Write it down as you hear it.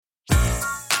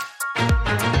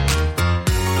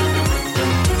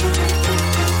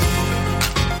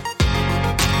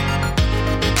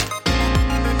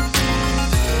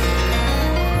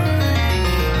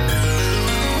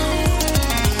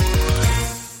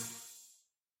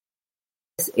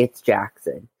it's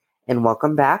Jackson, and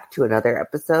welcome back to another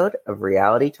episode of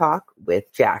Reality Talk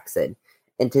with Jackson.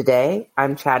 And today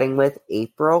I'm chatting with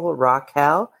April,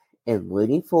 RaQuel, and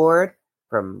Lunie Forde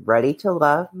from Ready to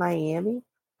Love Miami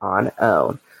on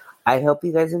OWN. I hope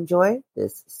you guys enjoy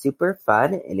this super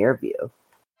fun interview.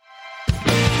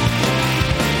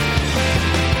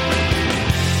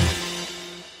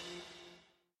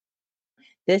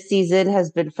 This season has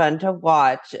been fun to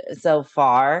watch so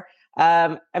far.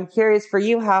 I'm curious for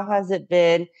you, how has it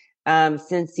been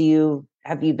since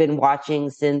have you been watching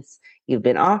since you've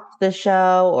been off the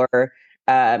show, or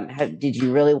did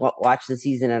you really watch the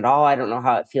season at all? I don't know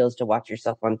how it feels to watch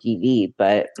yourself on TV,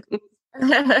 but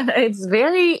it's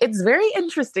very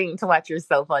interesting to watch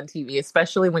yourself on TV,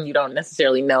 especially when you don't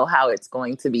necessarily know how it's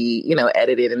going to be,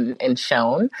 edited and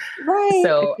shown. Right.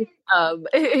 So,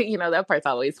 that part's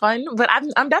always fun, but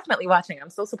I'm definitely watching. I'm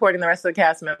still supporting the rest of the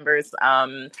cast members.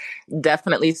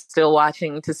 Definitely still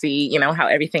watching to see, how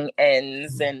everything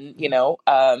ends and,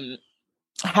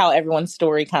 how everyone's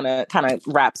story kind of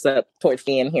wraps up towards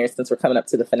the end here, since we're coming up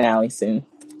to the finale soon.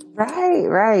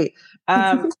 Right.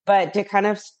 But to kind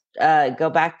of go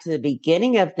back to the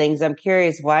beginning of things, I'm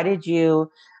curious, why did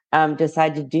you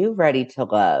decide to do Ready to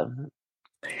Love?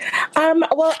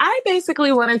 Well, I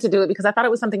basically wanted to do it because I thought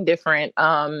it was something different.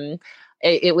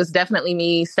 It was definitely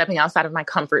me stepping outside of my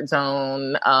comfort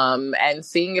zone and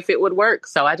seeing if it would work.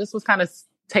 So I just was kind of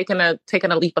taking a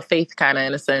leap of faith, kind of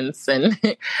in a sense, and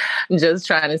just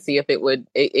trying to see if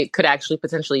it could actually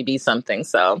potentially be something.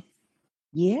 So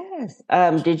yes.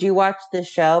 Did you watch the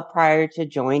show prior to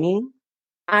joining?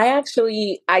 I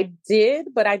did,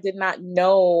 but I did not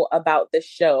know about the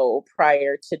show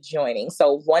prior to joining.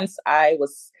 So once I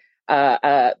was,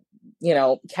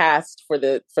 cast for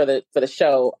the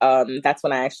show, that's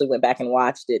when I actually went back and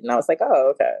watched it, and I was like,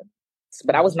 oh, okay.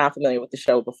 But I was not familiar with the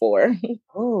show before.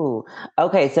 Oh,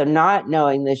 okay. So not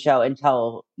knowing the show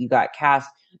until you got cast,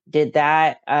 did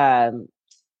that, when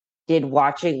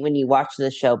you watched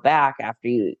the show back after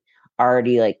you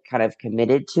already kind of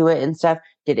committed to it and stuff,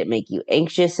 did it make you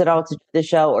anxious at all to do the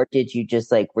show, or did you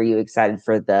just were you excited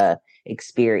for the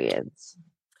experience?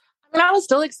 I mean, I was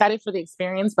still excited for the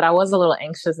experience, but I was a little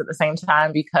anxious at the same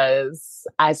time because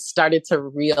I started to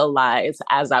realize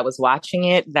as I was watching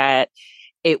it that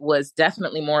it was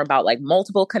definitely more about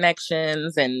multiple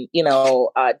connections and,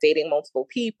 dating multiple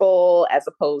people as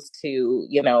opposed to,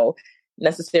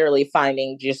 necessarily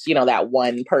finding just, that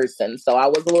one person. So I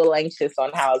was a little anxious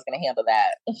on how I was going to handle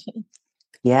that.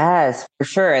 Yes, for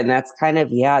sure. And that's kind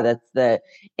of, that's the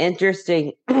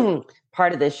interesting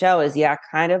part of the show is,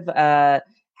 kind of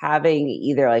having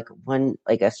either one,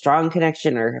 a strong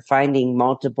connection or finding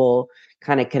multiple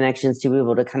kind of connections to be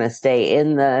able to kind of stay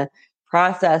in the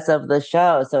process of the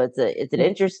show. So it's an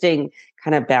interesting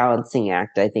kind of balancing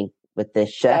act, I think, with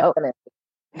this show.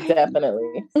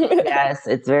 Definitely. Yes,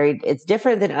 it's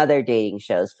different than other dating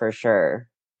shows for sure.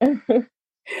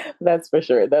 That's for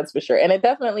sure. And it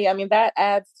definitely, I mean, that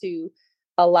adds to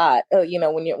a lot.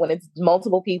 When it's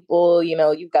multiple people,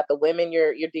 you've got the women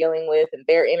you're dealing with and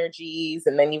their energies,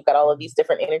 and then you've got all of these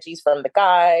different energies from the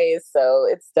guys. So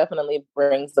it's definitely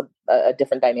brings a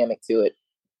different dynamic to it.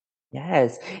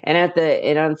 Yes. And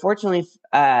unfortunately,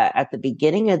 at the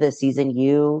beginning of the season,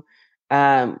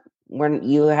 when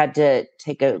you had to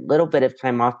take a little bit of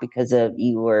time off because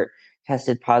you were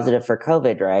tested positive for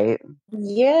COVID, right?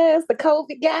 Yes, the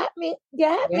COVID got me.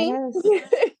 Yes.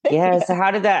 Yeah. So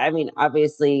how did that, I mean,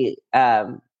 obviously,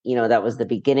 that was the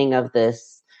beginning of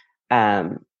this,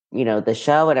 the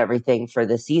show and everything for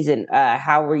the season.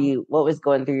 What was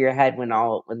going through your head when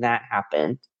that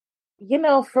happened?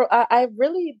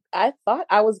 I thought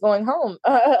I was going home.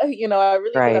 I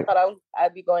really right. did. I thought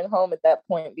I'd be going home at that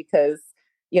point because,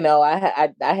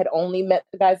 I had only met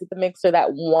the guys at the mixer that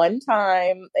one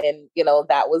time, and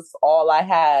that was all I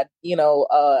had,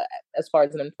 as far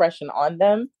as an impression on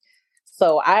them.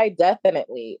 So I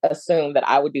definitely assumed that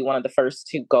I would be one of the first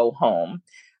to go home.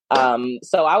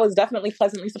 So I was definitely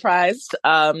pleasantly surprised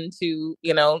to,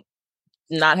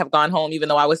 not have gone home, even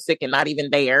though I was sick and not even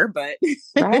there. But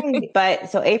right. But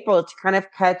so April, to kind of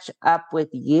catch up with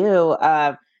you,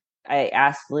 I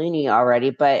asked Lunie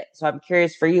already, but so I'm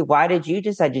curious for you, why did you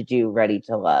decide to do Ready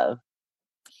to Love?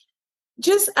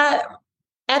 Just at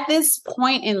this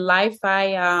point in life,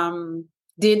 I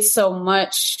did so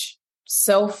much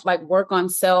work on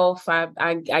self.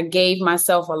 I gave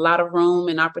myself a lot of room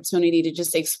and opportunity to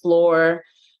just explore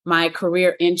my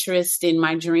career interest in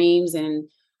my dreams, and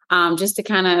just to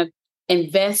kind of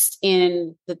invest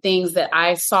in the things that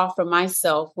I saw for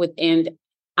myself within.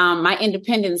 My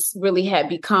independence really had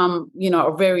become,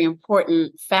 a very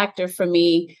important factor for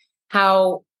me.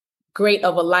 How great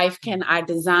of a life can I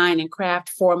design and craft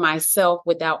for myself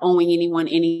without owing anyone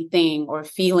anything or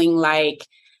feeling like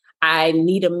I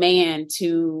need a man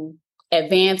to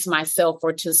advance myself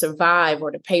or to survive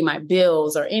or to pay my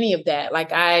bills or any of that.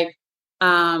 Like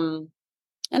and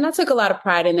I took a lot of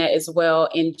pride in that as well.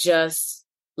 And just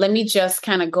let me just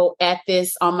kind of go at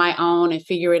this on my own and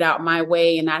figure it out my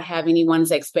way and not have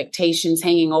anyone's expectations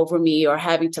hanging over me or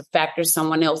having to factor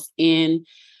someone else in.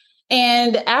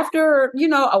 And after,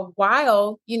 a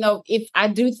while,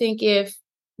 if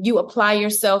you apply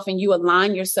yourself and you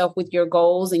align yourself with your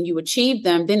goals and you achieve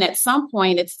them, then at some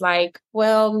point it's like,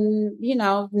 well,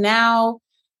 now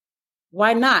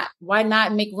why not? Why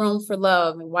not make room for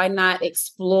love? And why not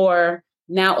explore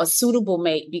now a suitable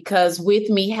mate? Because with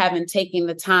me having taken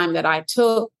the time that I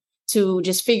took to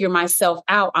just figure myself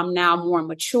out, I'm now more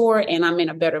mature and I'm in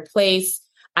a better place.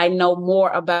 I know more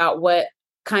about what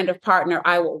kind of partner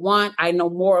I would want. I know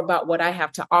more about what I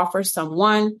have to offer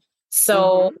someone.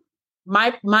 So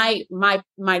my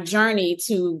journey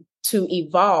to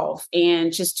evolve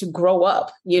and just to grow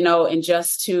up, and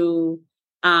just to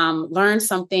learn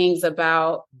some things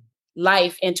about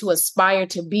life and to aspire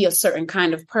to be a certain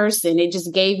kind of person. It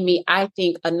just gave me, I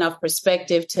think, enough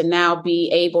perspective to now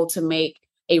be able to make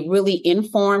a really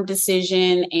informed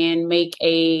decision and make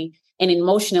an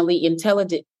emotionally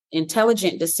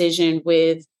intelligent decision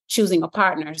with choosing a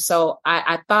partner. So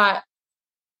I thought,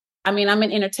 I'm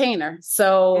an entertainer.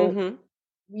 So,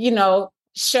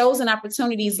 shows and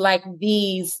opportunities like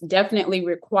these definitely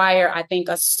require, I think,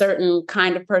 a certain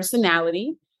kind of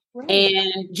personality. Right.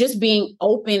 And just being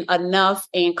open enough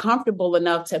and comfortable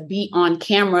enough to be on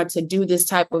camera to do this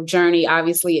type of journey.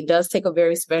 Obviously, it does take a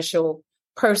very special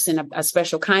person, a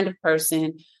special kind of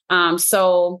person.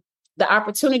 So the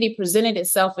opportunity presented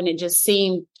itself and it just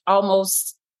seemed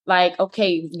almost like,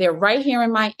 okay, they're right here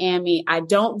in Miami. I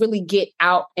don't really get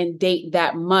out and date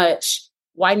that much.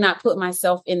 Why not put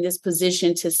myself in this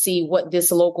position to see what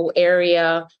this local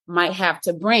area might have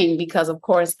to bring? Because, of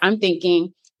course, I'm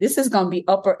thinking this is going to be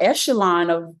upper echelon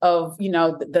of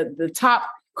the top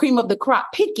cream of the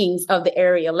crop pickings of the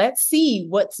area. Let's see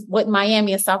what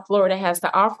Miami and South Florida has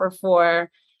to offer for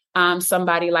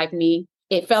somebody like me.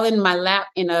 It fell in my lap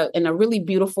in a really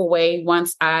beautiful way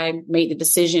once I made the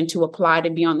decision to apply to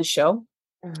be on the show.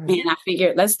 Mm-hmm. And I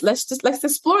figured let's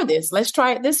explore this. Let's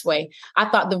try it this way. I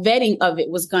thought the vetting of it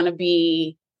was going to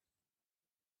be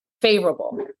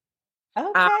favorable.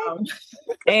 Okay.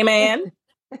 Amen.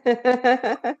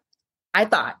 I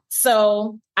thought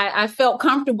so. I felt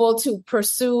comfortable to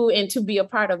pursue and to be a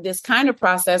part of this kind of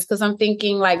process because I'm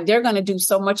thinking like they're going to do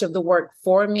so much of the work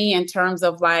for me in terms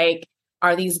of like,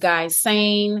 are these guys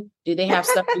sane? Do they have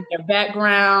stuff in their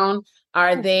background?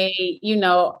 Are they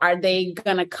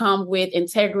going to come with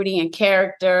integrity and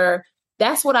character?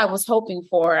 That's what I was hoping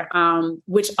for,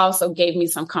 which also gave me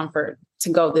some comfort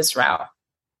to go this route.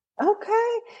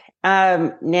 Okay.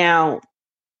 Now,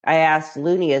 I asked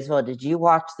Lunie as well, did you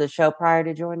watch the show prior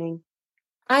to joining?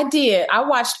 I did. I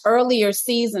watched earlier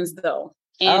seasons, though.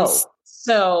 And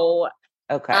so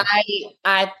okay.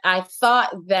 I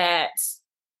thought that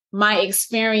my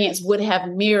experience would have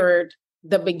mirrored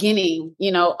the beginning,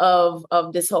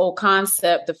 of this whole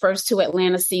concept. The first two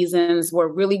Atlanta seasons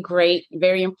were really great,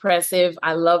 very impressive.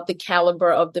 I love the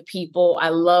caliber of the people. I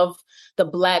love the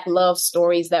Black love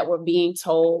stories that were being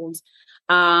told.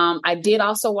 I did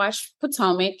also watch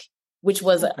Potomac, which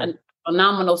was a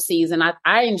phenomenal season.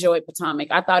 I enjoyed Potomac.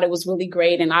 I thought it was really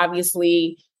great. And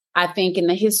obviously, I think in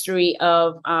the history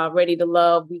of Ready to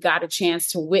Love, we got a chance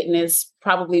to witness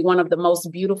probably one of the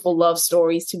most beautiful love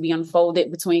stories to be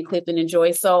unfolded between Clifton and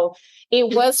Joy. So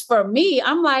it was for me,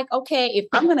 I'm like, okay, if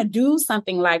I'm going to do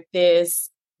something like this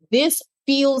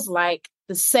feels like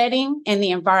the setting and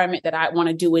the environment that I want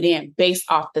to do it in based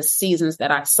off the seasons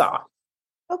that I saw.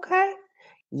 Okay.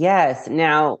 Yes.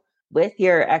 Now, with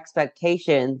your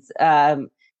expectations,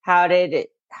 how did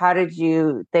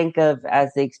you think of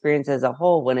as the experience as a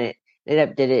whole when it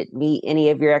did it meet any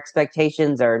of your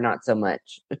expectations or not so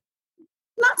much?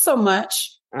 Not so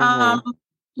much.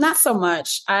 Not so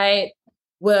much. I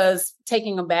was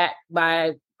taken aback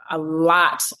by a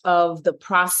lot of the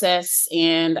process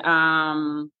and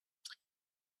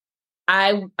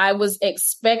I was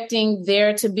expecting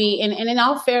there to be, and in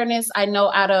all fairness, I know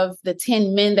out of the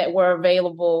 10 men that were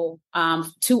available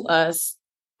to us,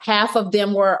 half of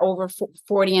them were over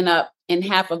 40 and up and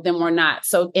half of them were not.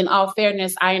 So in all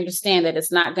fairness, I understand that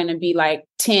it's not going to be like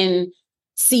 10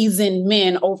 seasoned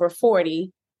men over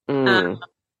 40.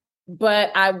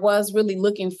 But I was really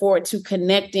looking forward to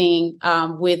connecting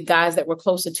with guys that were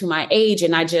closer to my age.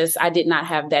 And I did not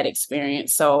have that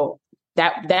experience. So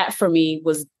that for me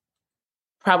was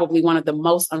probably one of the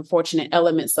most unfortunate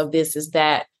elements of this is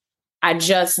that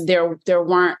there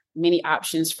weren't many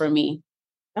options for me.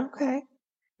 Okay.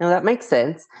 No, that makes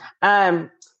sense.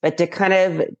 But to kind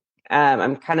of,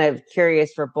 I'm kind of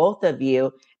curious for both of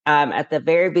you. At the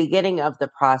very beginning of the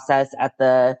process, at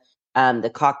the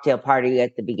cocktail party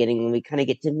at the beginning, when we kind of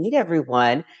get to meet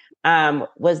everyone,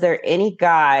 was there any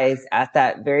guys at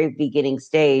that very beginning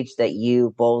stage that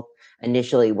you both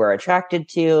initially were attracted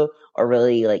to or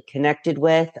really like connected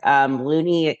with?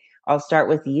 Lunie, I'll start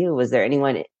with you. Was there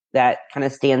anyone that kind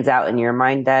of stands out in your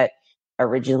mind that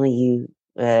originally you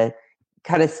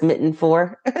kind of smitten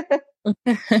for?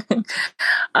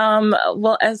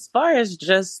 Well, as far as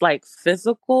just like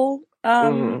physical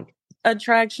Mm.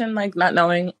 attraction, like not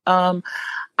knowing, I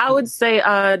would say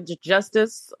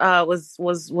Justice was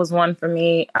one for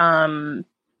me.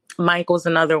 Mike was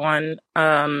another one.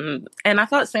 And I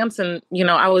thought Samson,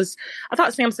 I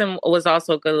thought Samson was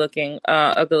also a good looking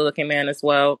man as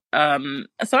well.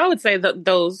 So I would say that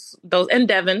those, and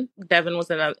Devin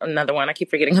was another one. I keep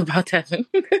forgetting about Devin.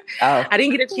 Oh. I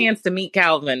didn't get a chance to meet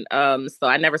Calvin. So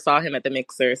I never saw him at the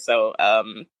mixer. So,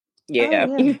 yeah.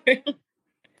 Oh, yeah.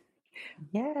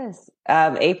 Yes.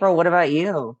 April, what about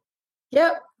you?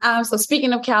 Yep. So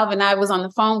speaking of Calvin, I was on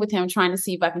the phone with him trying to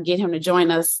see if I could get him to join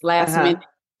us last minute.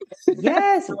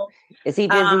 Yes. Is he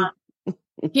busy?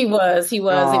 He was. It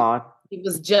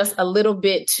was just a little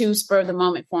bit too spur of the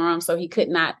moment for him, so he could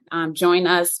not join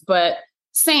us. But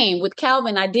same with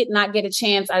Calvin, I did not get a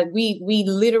chance. We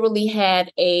literally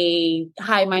had a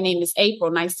hi, my name is April.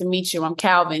 Nice to meet you. I'm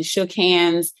Calvin. Shook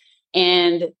hands,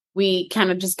 and we kind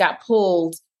of just got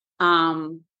pulled.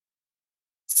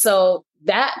 So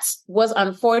that was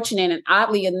unfortunate, and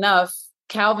oddly enough,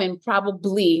 Calvin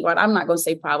probably, well, I'm not going to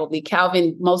say probably,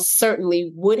 Calvin most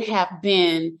certainly would have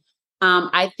been,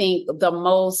 I think, the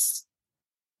most,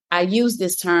 I use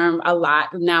this term a lot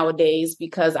nowadays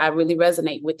because I really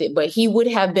resonate with it, but he would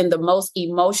have been the most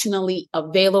emotionally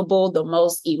available, the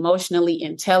most emotionally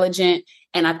intelligent,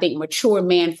 and I think mature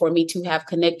man for me to have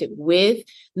connected with.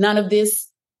 None of this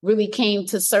really came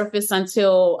to surface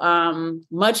until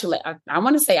much later. I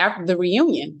want to say after the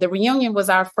reunion. The reunion was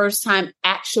our first time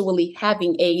actually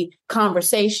having a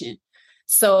conversation.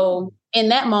 So in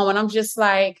that moment, I'm just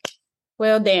like,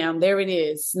 well, damn, there it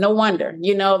is. No wonder,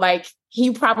 like he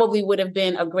probably would have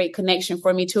been a great connection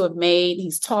for me to have made.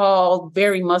 He's tall,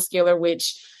 very muscular,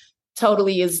 which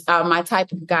totally is my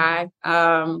type of guy.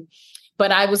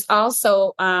 But I was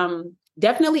also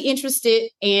definitely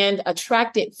interested and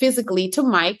attracted physically to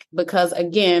Mike because,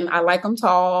 again, I like him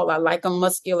tall, I like him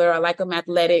muscular, I like him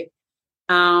athletic.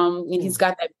 And he's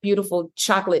got that beautiful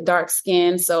chocolate dark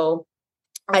skin. So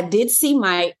I did see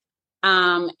Mike,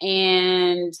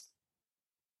 and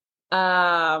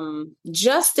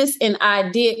Justice and I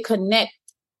did connect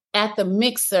at the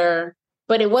mixer,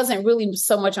 but it wasn't really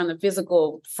so much on the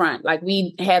physical front. Like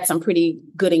we had some pretty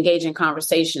good engaging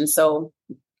conversations. So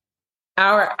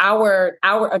our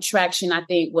attraction, I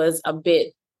think, was a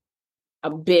bit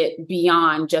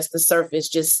beyond just the surface,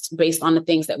 just based on the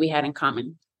things that we had in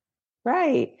common.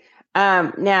 Right.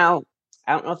 Now,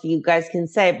 I don't know if you guys can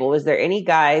say, but was there any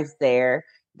guys there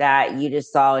that you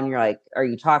just saw and you're like, or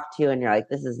you talked to and you're like,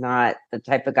 this is not the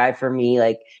type of guy for me.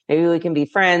 Like maybe we can be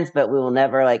friends, but we will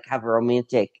never like have a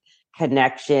romantic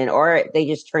connection, or they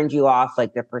just turned you off.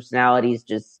 Like their personalities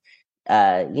just,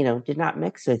 did not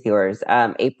mix with yours.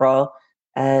 April,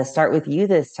 start with you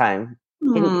this time.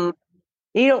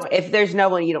 If there's no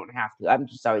one, you don't have to. I'm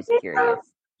just always curious.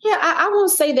 Yeah, I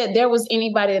won't say that there was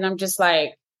anybody that I'm just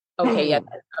like, okay, yeah,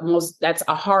 that's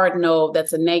a hard no,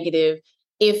 that's a negative.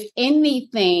 If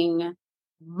anything,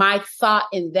 my thought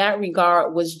in that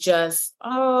regard was just,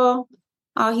 oh,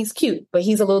 he's cute, but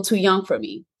he's a little too young for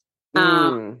me.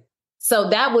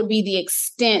 So that would be the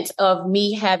extent of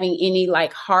me having any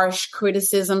like harsh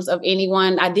criticisms of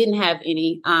anyone. I didn't have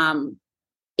any.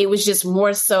 It was just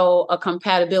more so a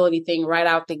compatibility thing right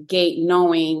out the gate,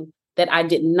 knowing that I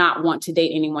did not want to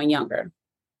date anyone younger.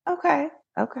 Okay.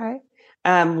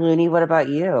 Lunie, what about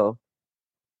you?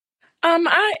 I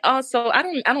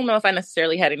don't know if I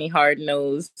necessarily had any hard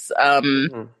no's.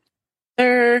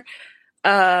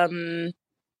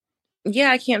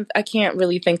 Yeah, I can't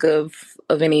really think of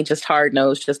any just hard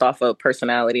no's just off of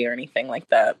personality or anything like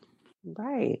that.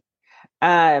 Right.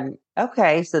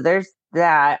 Okay, so there's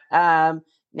that.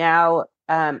 Now,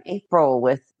 April,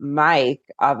 with Mike,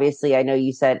 obviously, I know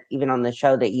you said even on the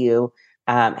show that you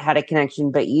had a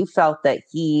connection, but you felt that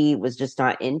he was just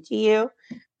not into you.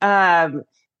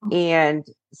 And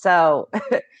so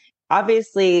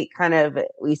obviously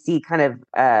we see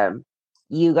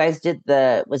you guys did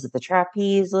was it the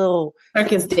trapeze little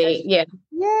circus date? Yeah.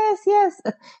 Yes, yes.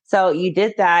 So you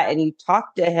did that and you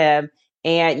talked to him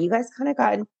and you guys kind of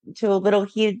got into a little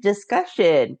heated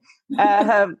discussion.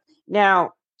 Um,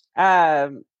 now,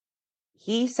 um,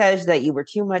 he says that you were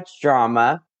too much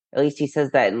drama. At least he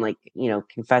says that in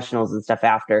confessionals and stuff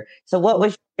after. So what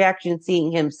was your reaction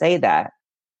seeing him say that?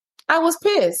 I was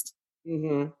pissed.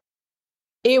 Mm-hmm.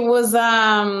 It was,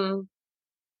 I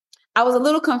was a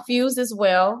little confused as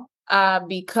well,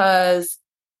 because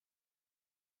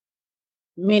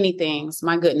many things,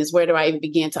 my goodness, where do I even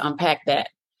begin to unpack that?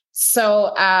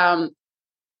 So,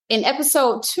 in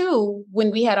episode 2,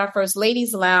 when we had our first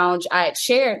ladies lounge, I had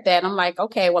shared that I'm like,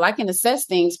 okay, well, I can assess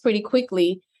things pretty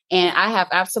quickly. And I have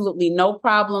absolutely no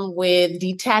problem with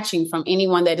detaching from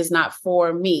anyone that is not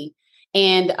for me.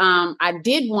 And I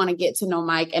did want to get to know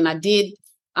Mike, and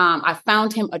I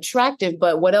found him attractive,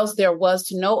 but what else there was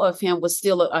to know of him was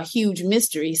still a huge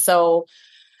mystery. So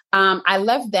I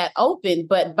left that open.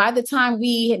 But by the time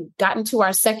we had gotten to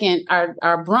our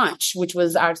brunch, which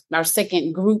was our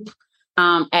second group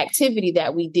activity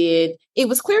that we did, it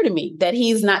was clear to me that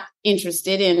he's not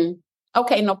interested in.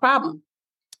 Okay, no problem.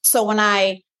 So when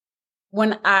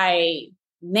I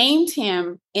named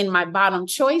him in my bottom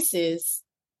choices,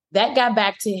 that got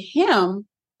back to him,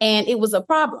 and it was a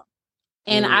problem.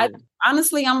 And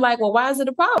I'm like, well, why is it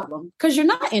a problem? Because you're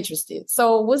not interested.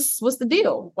 So what's the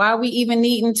deal? Why are we even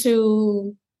needing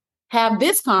to have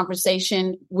this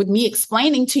conversation with me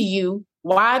explaining to you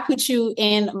why I put you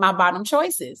in my bottom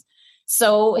choices?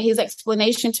 So his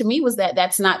explanation to me was that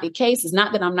that's not the case. It's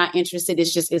not that I'm not interested.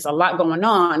 It's just, it's a lot going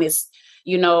on. It's,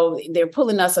 they're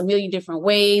pulling us a million different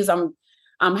ways. I'm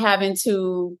having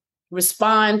to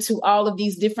respond to all of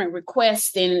these different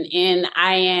requests, and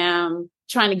I am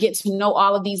trying to get to know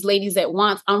all of these ladies at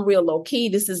once. I'm real low key.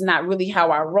 This is not really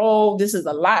how I roll. This is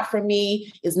a lot for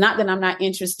me. It's not that I'm not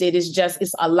interested. It's just,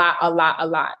 it's a lot.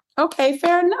 Okay,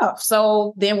 fair enough.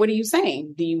 So then what are you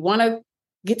saying? Do you want to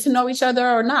get to know each other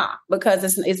or not?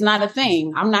 Because it's not a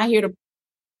thing. I'm not here to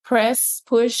press,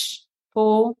 push,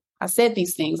 pull. I said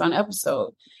these things on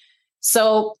episode.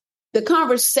 So the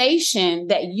conversation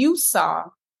that you saw,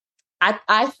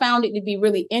 I found it to be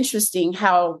really interesting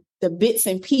how the bits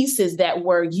and pieces that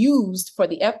were used for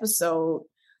the episode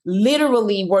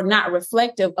literally were not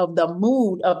reflective of the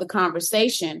mood of the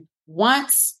conversation.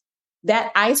 Once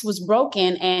that ice was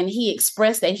broken and he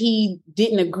expressed that he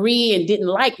didn't agree and didn't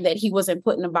like that he wasn't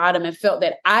put in the bottom, and felt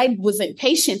that I wasn't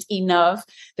patient enough,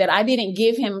 that I didn't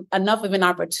give him enough of an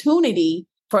opportunity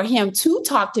for him to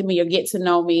talk to me or get to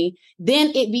know me,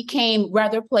 then it became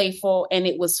rather playful and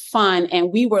it was fun.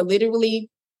 And we were literally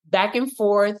back and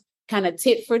forth, kind of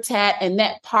tit for tat. And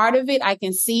that part of it, I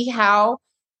can see how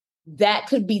that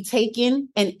could be taken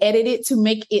and edited to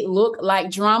make it look like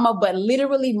drama. But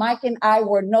literally, Mike and I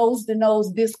were nose to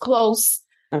nose this close,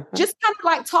 just kind of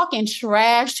like talking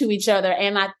trash to each other.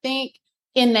 And I think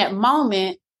in that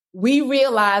moment, we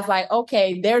realized like,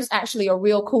 okay, there's actually a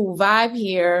real cool vibe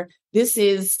here. This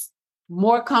is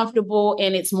more comfortable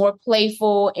and it's more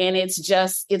playful, and it's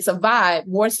a vibe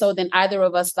more so than either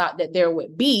of us thought that there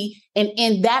would be. And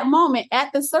in that moment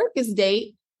at the circus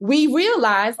date, we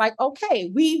realized like,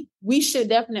 okay, we should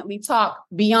definitely talk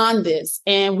beyond this.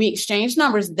 And we exchanged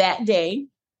numbers that day,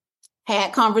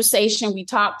 had conversation. We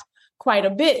talked quite a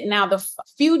bit. Now, the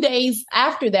few days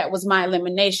after that was my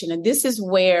elimination. And this is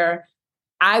where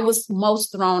I was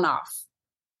most thrown off.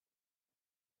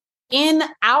 In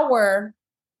our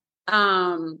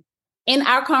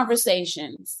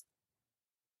conversations,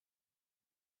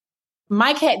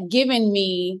 Mike had given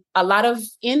me a lot of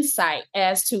insight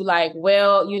as to like,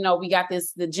 well, we got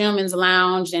the gentleman's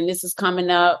lounge and this is coming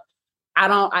up.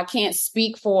 I can't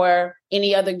speak for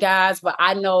any other guys, but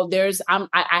I know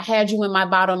I had you in my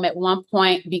bottom at one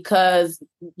point because,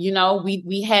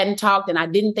 we hadn't talked and I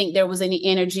didn't think there was any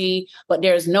energy, but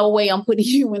there's no way I'm putting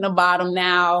you in the bottom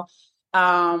now.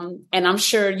 And I'm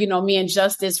sure, me and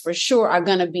Justice for sure are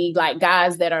going to be like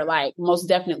guys that are like most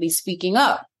definitely speaking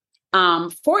up,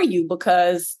 for you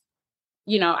because,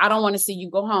 I don't want to see you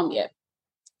go home yet.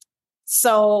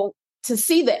 So to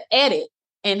see the edit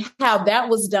and how that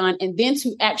was done, and then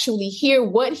to actually hear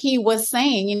what he was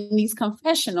saying in these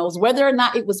confessionals, whether or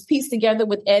not it was pieced together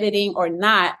with editing or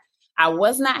not, I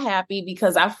was not happy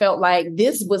because I felt like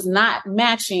this was not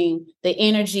matching the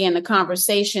energy and the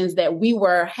conversations that we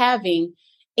were having.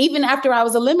 Even after I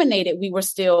was eliminated, we were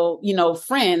still,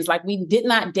 friends. Like we did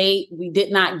not date. We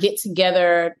did not get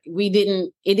together. It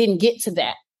didn't get to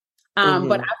that.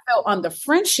 But I felt on the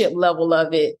friendship level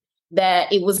of it,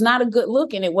 that it was not a good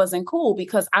look and it wasn't cool,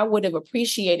 because I would have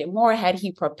appreciated more had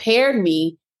he prepared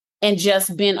me and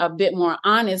just been a bit more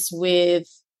honest with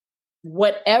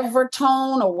whatever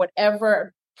tone or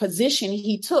whatever position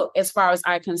he took, as far as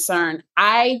I'm concerned,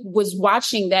 I was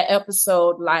watching that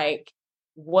episode like,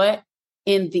 what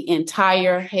in the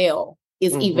entire hell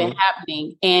is even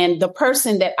happening? And the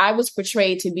person that I was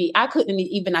portrayed to be, I couldn't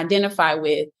even identify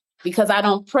with, because I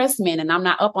don't press men and I'm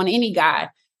not up on any guy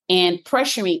and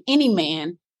pressuring any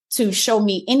man to show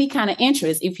me any kind of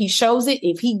interest. If he shows it,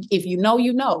 if you know,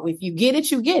 you know, if you get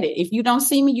it, you get it. If you don't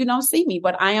see me, you don't see me,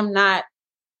 but I am not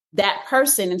that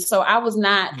person. And so I was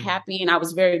not happy, and I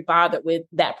was very bothered with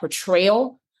that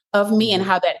portrayal of me and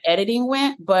how that editing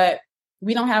went, but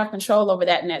we don't have control over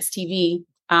that in that TV.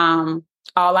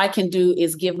 All I can do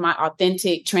is give my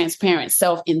authentic, transparent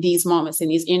self in these moments, in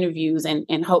these interviews,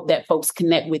 and hope that folks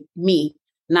connect with me,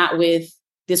 not with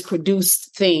this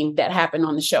produced thing that happened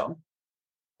on the show.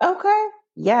 Okay.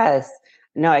 Yes.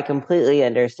 No, I completely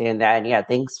understand that. And yeah,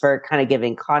 thanks for kind of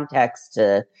giving context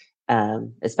to,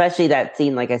 especially that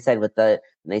scene, like I said, with when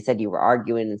they said you were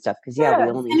arguing and stuff. Cause we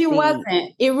only and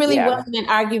it really wasn't an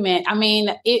argument. I mean,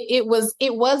 it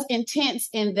was intense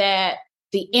in that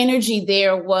the energy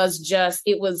there was just,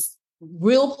 it was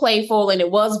real playful, and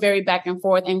it was very back and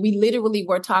forth. And we literally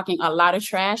were talking a lot of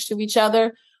trash to each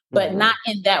other, but not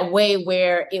in that way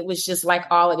where it was just like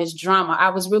all of this drama. I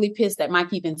was really pissed that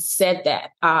Mike even said that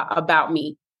about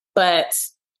me, but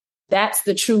that's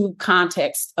the true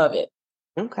context of it.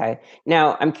 Okay.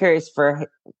 Now I'm curious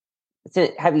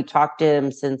have you talked to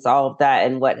him since all of that,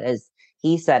 and what has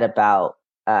he said about,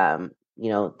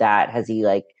 that? Has he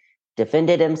like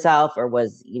defended himself, or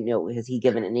has he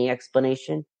given any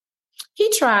explanation? He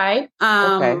tried.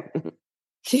 Okay.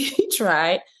 He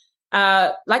tried.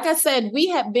 Like I said, we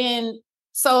have been,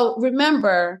 so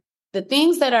remember the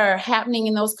things that are happening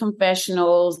in those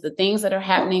confessionals, the things that are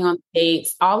happening on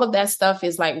dates, all of that stuff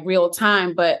is like real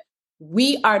time, but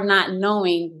we are not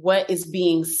knowing what is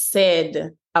being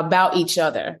said about each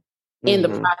other in the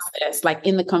process, like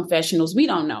in the confessionals. We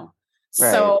don't know.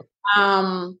 Right. So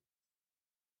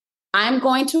I'm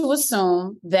going to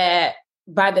assume that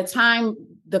by the time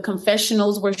the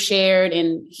confessionals were shared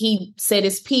and he said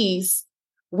his piece,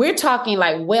 we're talking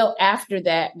like well after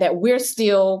that we're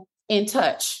still in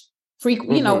touch. We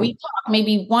talk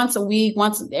maybe once a week,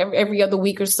 once every other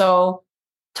week or so.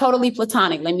 Totally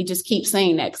platonic. Let me just keep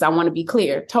saying that because I want to be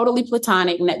clear. Totally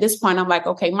platonic. And at this point, I'm like,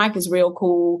 okay, Mike is real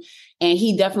cool. And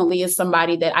he definitely is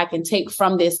somebody that I can take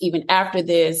from this, even after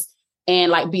this,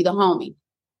 and like be the homie.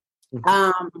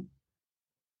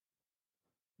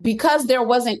 Because there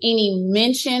wasn't any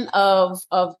mention of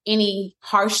any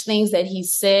harsh things that he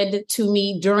said to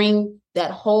me during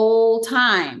that whole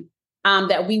time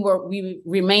that we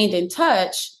remained in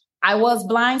touch, I was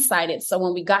blindsided. So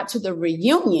when we got to the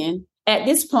reunion, at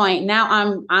this point,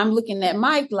 now I'm looking at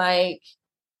Mike like,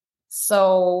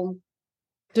 so,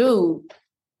 dude,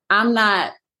 I'm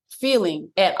not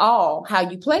feeling at all how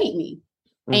you played me.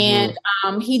 And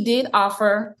he did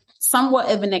offer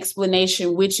somewhat of an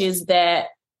explanation, which is that,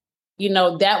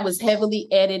 that was heavily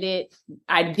edited.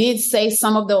 I did say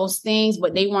some of those things,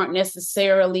 but they weren't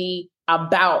necessarily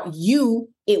about you.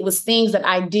 It was things that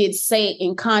I did say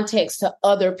in context to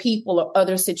other people or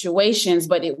other situations,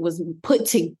 but it was put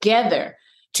together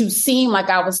to seem like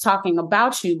I was talking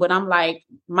about you. But I'm like,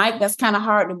 Mike, that's kind of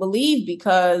hard to believe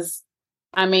because,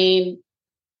 I mean,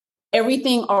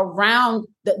 everything around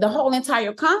the whole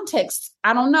entire context,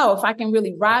 I don't know if I can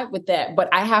really ride with that,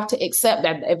 but I have to accept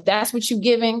that if that's what you're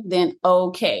giving, then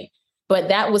okay. But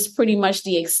that was pretty much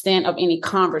the extent of any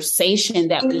conversation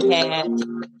that we had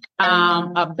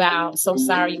about. So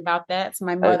sorry about that. It's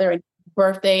my mother's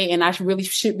birthday, and I really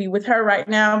should be with her right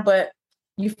now, but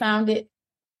you found it.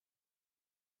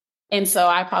 And so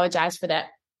I apologize for that.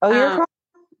 Oh, you're fine.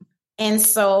 And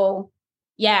so,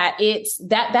 yeah, it's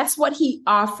that's what he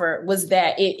offered, was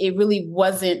that it really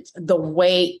wasn't the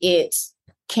way it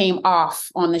came off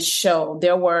on the show.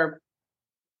 There were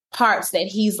parts that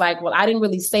he's like, well, I didn't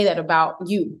really say that about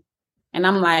you. And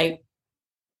I'm like,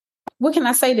 what can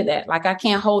I say to that? Like, I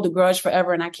can't hold a grudge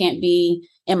forever and I can't be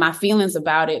in my feelings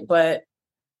about it. But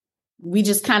we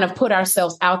just kind of put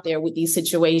ourselves out there with these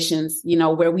situations,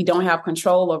 where we don't have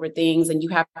control over things. And you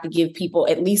have to give people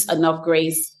at least enough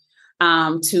grace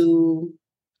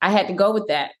I had to go with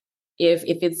that. If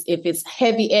it's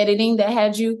heavy editing that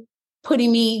had you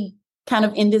putting me kind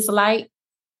of in this light,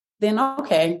 then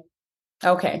okay.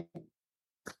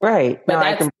 Right.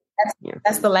 But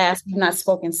that's the last we've not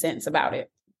spoken since about it.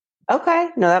 Okay.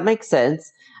 No, that makes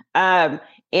sense. And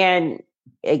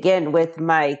again, with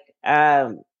Mike,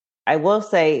 I will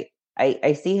say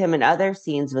I see him in other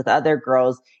scenes with other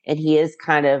girls, and he is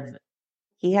kind of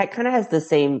has the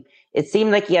same, it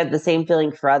seemed like he had the same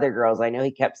feeling for other girls. I know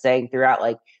he kept saying throughout,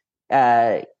 like,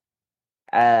 uh,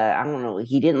 I don't know,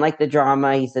 he didn't like the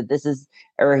drama. He said, this is,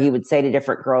 or he would say to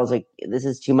different girls, like, this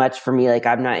is too much for me. Like,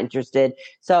 I'm not interested.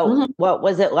 So Mhm. what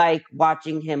was it like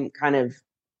watching him kind of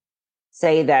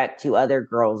say that to other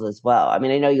girls as well? I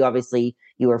mean, I know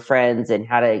you were friends and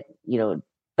had a,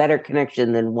 better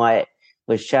connection than what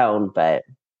was shown, but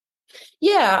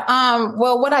Yeah.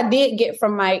 Well, what I did get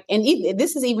from Mike, and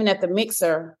this is even at the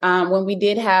mixer, when we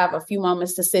did have a few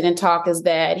moments to sit and talk, is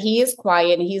that he is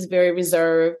quiet and he's very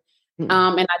reserved. And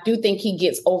I do think he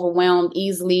gets overwhelmed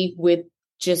easily with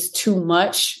just too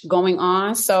much going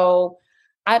on. So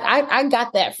I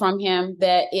got that from him,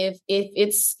 that if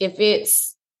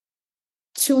it's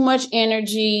too much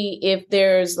energy, if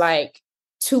there's like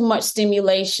too much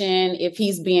stimulation, if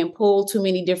he's being pulled too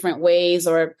many different ways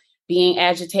or being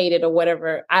agitated or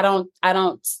whatever, I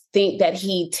don't think that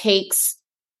he takes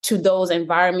to those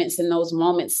environments and those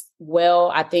moments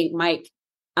well. I think Mike,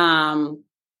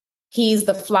 he's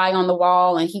the fly on the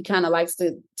wall, and he kind of likes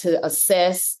to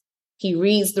assess. He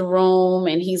reads the room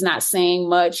and he's not saying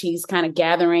much. He's kind of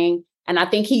gathering. And I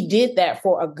think he did that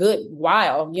for a good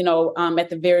while, at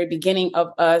the very beginning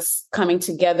of us coming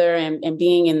together and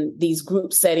being in these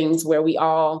group settings where we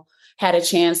all had a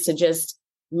chance to just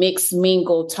mix,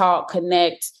 mingle, talk,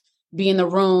 connect, be in the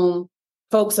room.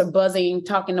 Folks are buzzing,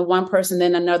 talking to one person,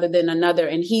 then another.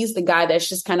 And he's the guy that's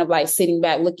just kind of like sitting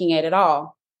back, looking at it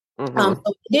all. So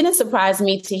it didn't surprise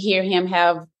me to hear him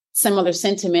have similar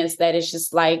sentiments, that it's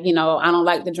just like, I don't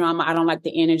like the drama. I don't like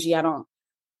the energy. I don't,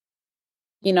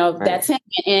 right. that's him.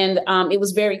 And it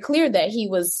was very clear that he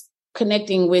was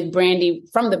connecting with Brandy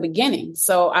from the beginning.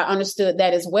 So I understood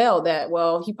that as well, that,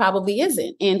 well, he probably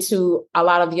isn't into a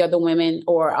lot of the other women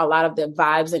or a lot of the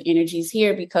vibes and energies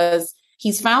here, because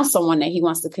he's found someone that he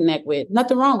wants to connect with.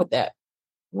 Nothing wrong with that.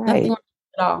 Right. Nothing wrong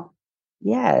at all.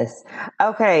 Yes.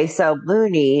 Okay. So,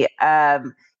 Looney,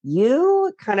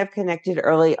 you kind of connected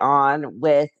early on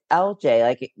with LJ.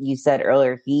 Like you said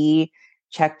earlier, he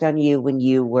checked on you when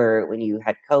you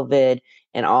had COVID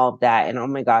and all of that. And oh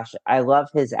my gosh, I love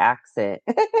his accent.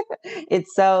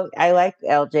 I like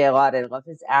LJ a lot and I love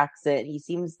his accent.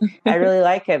 I really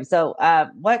like him. So,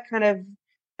 what kind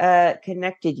of,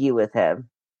 connected you with him?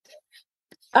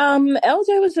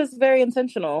 LJ was just very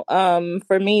intentional.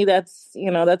 For me, that's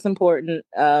important.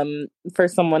 For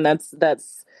someone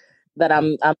that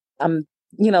I'm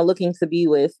looking to be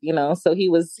with. So he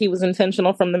was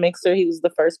intentional from the mixer. He was the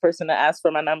first person to ask for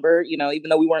my number. Even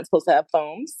though we weren't supposed to have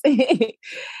phones, he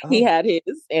Oh, had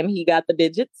his, and he got the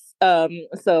digits.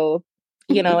 So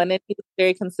and then he was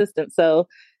very consistent. So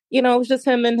it was just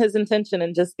him and his intention,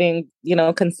 and just being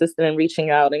consistent and reaching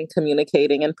out and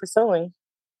communicating and pursuing.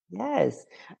 yes.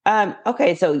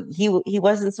 Okay, so he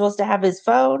wasn't supposed to have his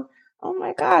phone. Oh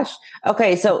my gosh.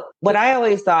 Okay, so what I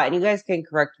always thought, and you guys can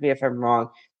correct me if I'm wrong,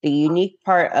 the unique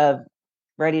part of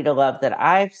Ready to Love that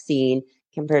I've seen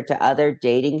compared to other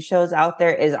dating shows out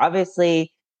there is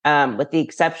obviously, with the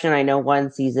exception, I know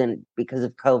one season because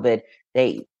of COVID,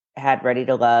 they had Ready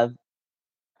to Love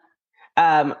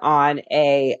on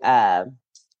a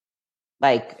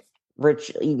like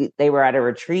they were at a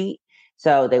retreat,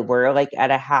 so they were like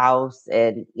at a house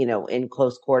and in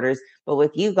close quarters. But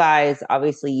with you guys,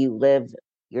 obviously you live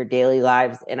your daily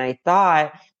lives, and I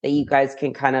thought that you guys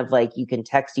can kind of like, you can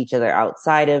text each other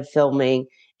outside of filming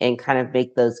and kind of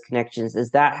make those connections.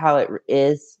 Is that how it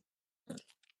is?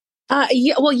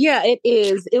 Yeah, well, yeah, it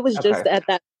is. It was Okay. just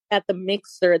at the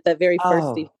mixer at that very first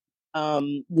Oh,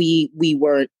 season. We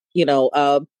weren't,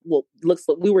 well, looks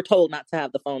like we were told not to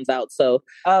have the phones out. So,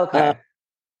 uh, okay.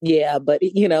 yeah, but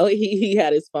he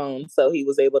had his phone, so he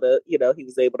was able to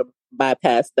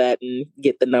bypass that and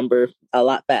get the number a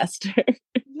lot faster.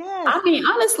 Yes. I mean,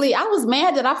 honestly, I was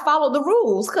mad that I followed the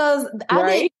rules, because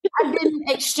Right? I didn't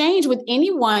exchange with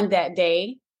anyone that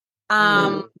day.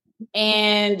 Mm,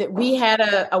 And we had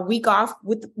a week off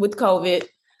with COVID.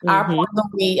 Our Mm-hmm. poor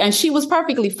Lunie, and she was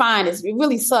perfectly fine. It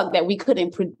really sucked that we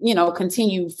couldn't,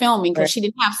 continue filming because Right. she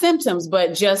didn't have symptoms,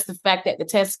 but just the fact that the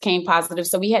test came positive,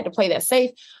 so we had to play that safe.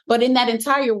 But in that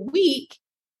entire week,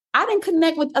 I didn't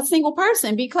connect with a single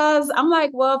person, because I'm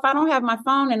like, well, if I don't have my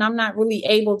phone and I'm not really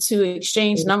able to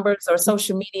exchange numbers or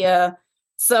social media.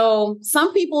 So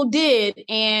some people did.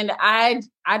 And I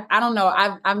don't know.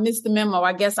 I missed the memo.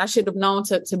 I guess I should have known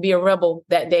to be a rebel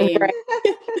that day. And Right.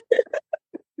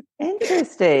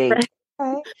 interesting. Right.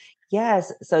 Okay.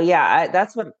 Yes. So yeah,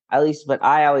 that's what, at least what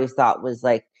I always thought was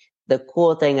like the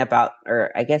cool thing about,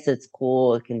 or I guess it's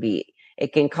cool.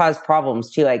 It can cause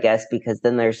problems too, I guess, because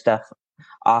then there's stuff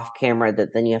off camera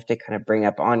that then you have to kind of bring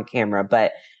up on camera.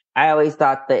 But I always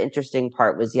thought the interesting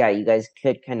part was, yeah, you guys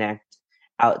could connect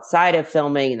outside of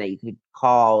filming and that you could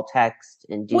call, text,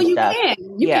 and do Well, you stuff. can.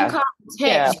 You can call,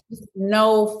 Yeah. text.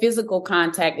 No physical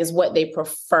contact is what they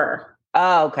prefer.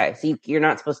 Oh, okay. So you're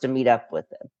not supposed to meet up with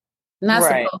them. Not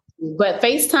Right. supposed to. But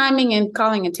FaceTiming and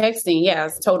calling and texting, yeah,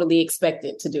 it's totally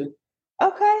expected to do.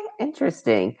 Okay.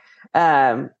 Interesting.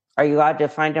 Are you allowed to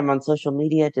find them on social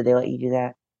media? Do they let you do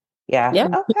that? Yeah. Yeah.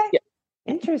 Okay. Yeah.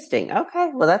 Interesting.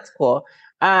 Okay. Well, that's cool.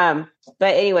 But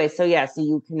anyway, so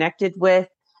you connected with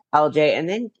LJ and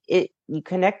then you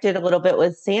connected a little bit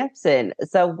with Samson.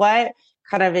 So what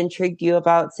kind of intrigued you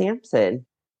about Samson?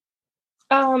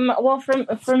 Well,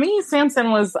 for me,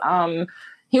 Samson was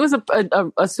he was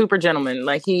a super gentleman.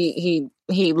 Like he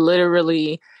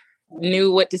literally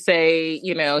knew what to say.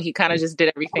 You know, he kind of just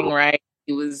did everything right.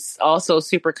 He was also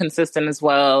super consistent as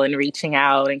well in reaching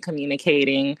out and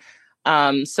communicating.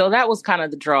 So that was kind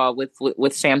of the draw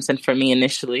with Samson for me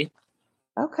initially.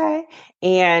 Okay.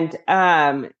 And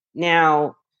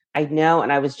now I know,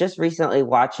 and I was just recently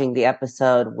watching the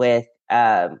episode with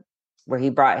where he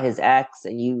brought his ex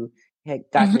and you had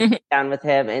got to sit down with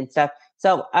him and stuff.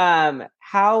 So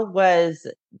how was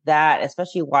that,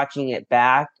 especially watching it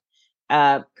back,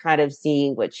 kind of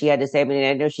seeing what she had to say? I mean,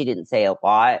 I know she didn't say a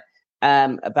lot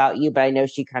about you, but I know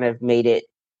she kind of made it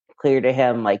clear to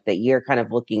him like that you're kind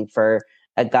of looking for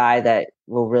a guy that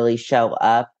will really show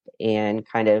up and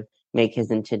kind of make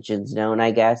his intentions known,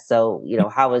 I guess. So,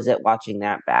 how was it watching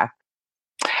that back?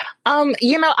 I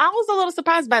was a little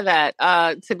surprised by that,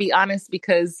 to be honest,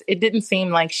 because it didn't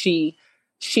seem like she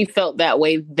felt that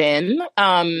way then.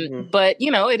 But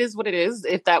it is what it is.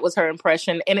 If that was her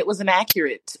impression, and it was an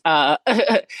accurate,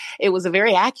 it was a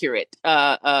very accurate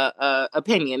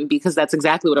opinion, because that's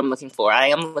exactly what I'm looking for. I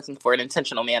am looking for an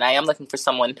intentional man. I am looking for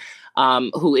someone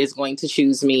who is going to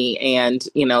choose me, and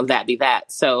that be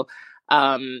that. So.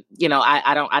 I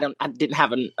didn't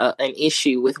have an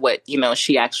issue with what,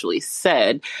 she actually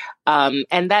said.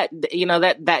 And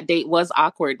that date was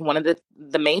awkward. One of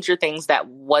the major things that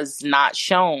was not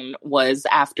shown was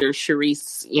after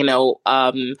Charisse,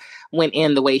 went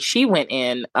in the way she went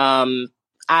in. When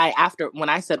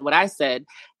I said what I said,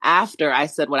 after I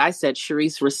said what I said,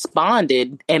 Charisse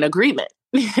responded in agreement.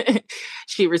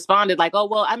 She responded like, "Oh,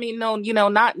 well, I mean, no,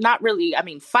 not really. I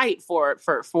mean, fight for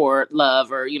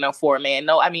love or, for a man.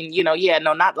 No, I mean, yeah,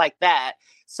 no, not like that."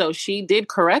 So she did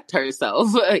correct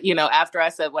herself, after I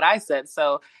said what I said.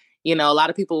 So, a lot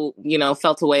of people,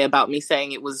 felt a way about me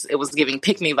saying it was giving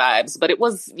pick me vibes, but it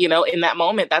was, in that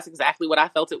moment, that's exactly what I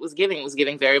felt it was giving. It was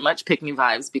giving very much pick me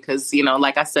vibes because,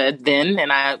 like I said then,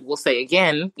 and I will say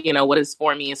again, what is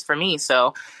for me is for me.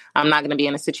 So I'm not going to be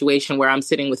in a situation where I'm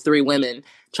sitting with 3 women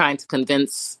trying to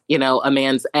convince, a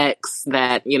man's ex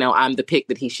that, I'm the pick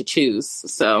that he should choose.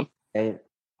 So. Okay.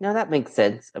 No, that makes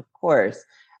sense. Of course.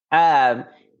 And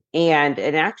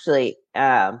actually,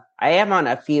 I am on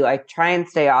a few. I try and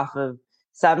stay off of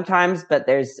sometimes, but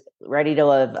there's Ready to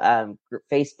Live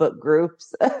Facebook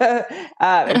groups.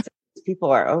 And people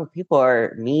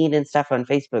are mean and stuff on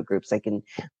Facebook groups. I can,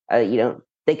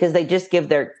 because they just give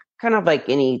their kind of like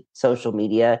any social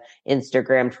media,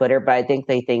 Instagram, Twitter, but I think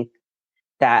they think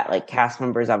that like cast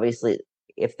members, obviously,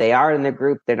 if they are in the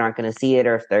group, they're not going to see it,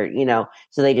 or if they're,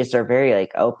 so they just are very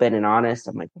like open and honest.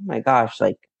 I'm like, oh my gosh,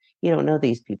 like, you don't know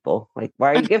these people. Like,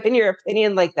 why are you giving your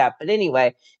opinion like that? But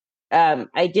anyway,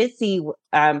 I did see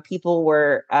people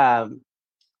were,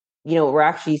 were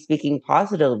actually speaking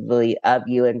positively of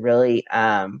you and really,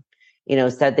 said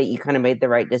that you kind of made the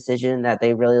right decision, that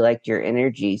they really liked your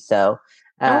energy. So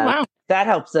Oh, wow. that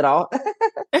helps at all.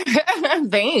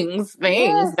 Thanks.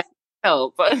 Yes. That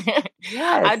help. Yes.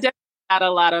 I definitely got a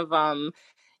lot of I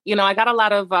got a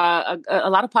lot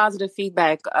of positive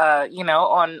feedback,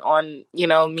 on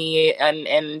me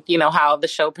and how the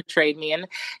show portrayed me, and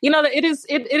it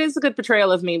is a good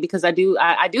portrayal of me because I do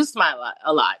smile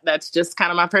a lot. That's just kind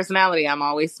of my personality. I'm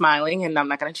always smiling, and I'm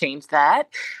not going to change that.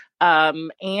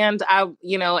 And I,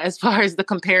 as far as the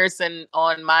comparison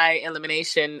on my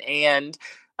elimination and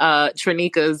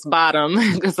Trinika's bottom,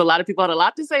 because a lot of people had a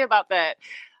lot to say about that.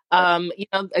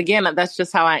 Again, that's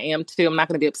just how I am too. I'm not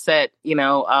going to be upset,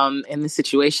 in this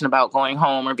situation about going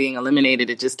home or being eliminated.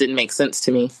 It just didn't make sense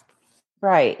to me.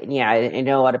 Right. Yeah. I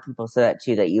know a lot of people say that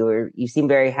too, that you seem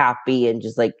very happy and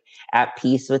just like at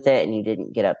peace with it and you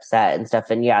didn't get upset and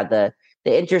stuff. And yeah, the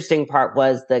interesting part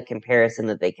was the comparison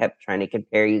that they kept trying to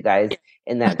compare you guys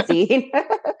in that scene.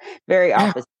 Very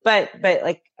opposite. But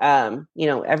like,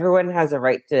 everyone has a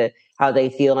right to how they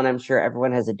feel. And I'm sure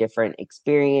everyone has a different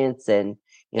experience and,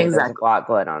 Exactly. There's a lot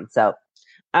going on. So,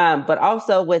 but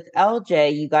also with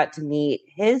LJ, you got to meet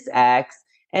his ex.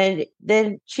 And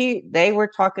then they were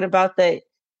talking about that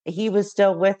he was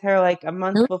still with her like a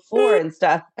month before and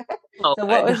stuff. Oh, So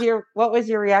what was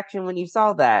your reaction when you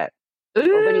saw that? Or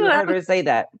when you I heard her say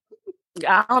that?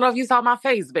 don't know if you saw my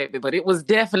face, baby, but it was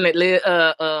definitely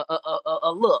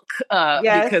a look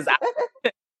Yes. because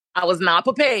I was not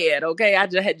prepared. Okay, I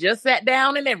just had just sat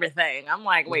down and everything. I'm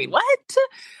like, wait, Mhm.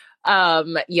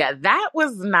 what? Yeah, that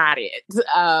was not it.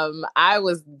 I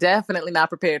was definitely not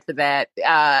prepared for that.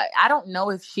 I don't know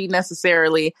if she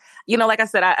necessarily, like I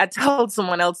said, I told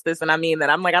someone else this, and I mean that.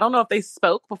 I'm like, I don't know if they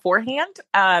spoke beforehand.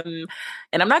 And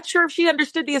I'm not sure if she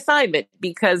understood the assignment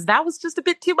because that was just a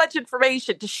bit too much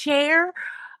information to share.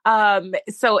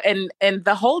 So and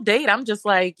the whole date, I'm just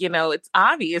like, it's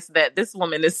obvious that this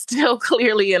woman is still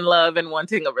clearly in love and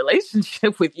wanting a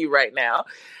relationship with you right now.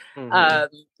 Mhm. Um,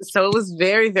 so it was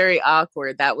very, very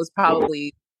awkward. That was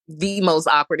probably the most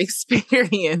awkward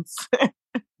experience.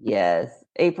 Yes.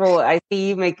 April, I see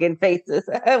you making faces.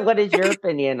 What is your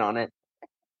opinion on it?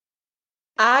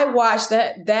 I watched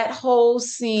that whole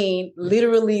scene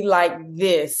literally like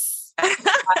this.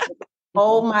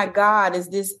 Oh my God, is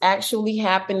this actually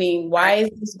happening? Why is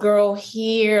this girl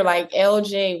here? Like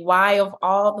LJ, why of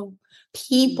all the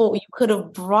people you could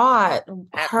have brought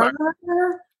That her?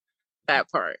 part.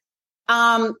 That part.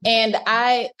 And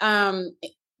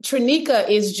Trinika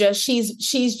is just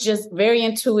she's just very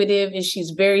intuitive and she's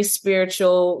very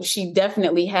spiritual. She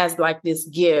definitely has like this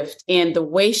gift. And the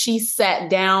way she sat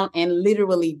down and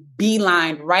literally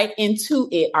beelined right into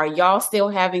it. Are y'all still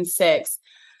having sex?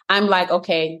 I'm like,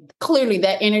 okay, clearly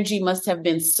that energy must have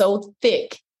been so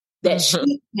thick that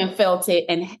she felt it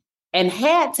and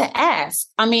had to ask.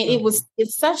 I mean,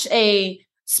 it's such a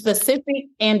specific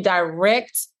and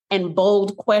direct and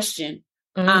bold question.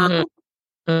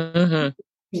 Mm-hmm. Mm-hmm.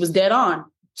 She was dead on.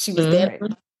 She was dead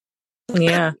Right. on.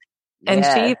 Yeah. And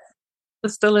Yes. she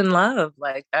was still in love.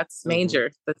 Like, that's Mhm.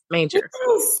 major. That's major.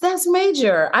 Yes, that's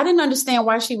major. I didn't understand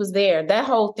why she was there. That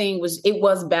whole thing was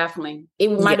baffling. It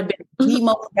Yeah. might have been the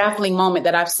most baffling moment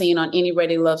that I've seen on any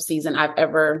Ready Love season I've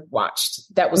ever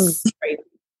watched. That was crazy.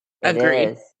 It Agree.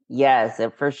 is. Yes,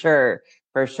 for sure.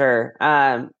 For sure.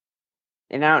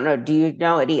 And I don't know, do you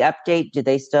know any update? Are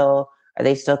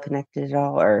they still connected at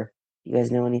all? Or do you guys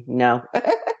know anything? No.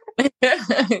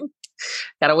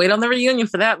 Gotta wait on the reunion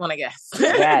for that one, I guess.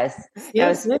 Yes.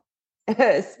 Now,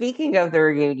 Yes. speaking of the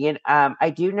reunion, I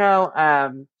do know,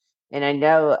 and I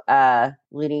know,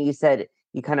 Lunie, you said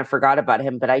you kind of forgot about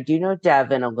him, but I do know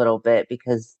Devin a little bit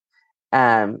because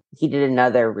he did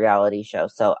another reality show.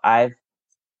 So I've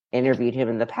interviewed him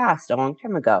in the past a long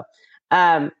time ago.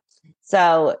 Um,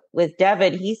 so with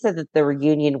Devin, he said that the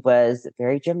reunion was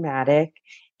very dramatic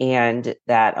and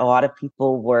that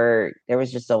there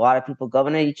was just a lot of people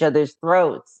going at each other's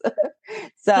throats.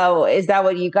 So is that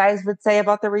what you guys would say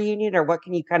about the reunion, or what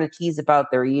can you kind of tease about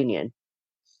the reunion?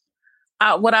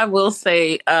 What I will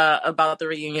say about the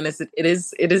reunion is it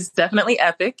is definitely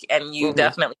epic, and you Mm-hmm.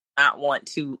 definitely not want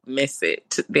to miss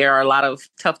it. There are a lot of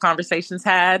tough conversations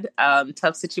had,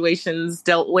 tough situations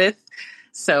dealt with.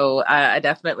 So I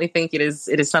definitely think it is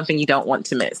something you don't want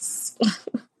to miss.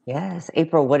 Yes.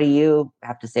 April, what do you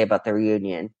have to say about the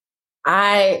reunion?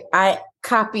 I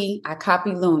copy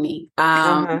Looney.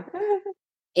 Uh-huh.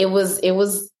 It was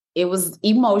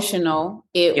emotional.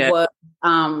 It Yeah. was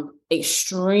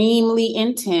extremely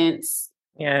intense.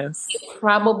 Yes.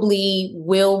 Probably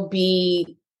will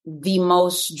be the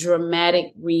most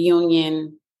dramatic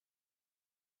reunion.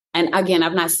 And again,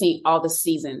 I've not seen all the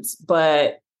seasons,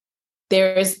 but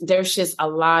there's just a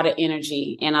lot of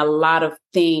energy and a lot of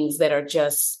things that are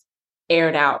just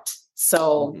aired out.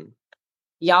 So Mm-hmm.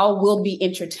 y'all will be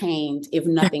entertained if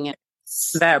nothing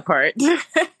else. That part.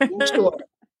 Sure,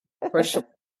 for sure.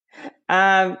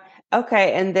 Um,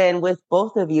 okay, and then with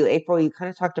both of you, April, you kind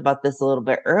of talked about this a little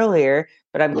bit earlier,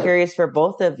 but I'm curious for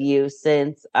both of you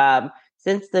since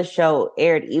the show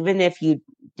aired, even if you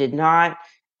did not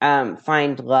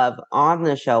find love on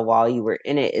the show while you were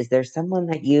in it, is there someone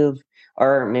that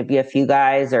or maybe a few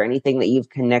guys or anything that you've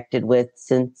connected with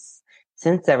since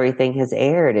everything has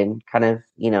aired and kind of,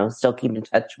 still keep in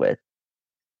touch with?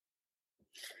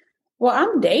 Well,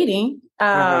 I'm dating.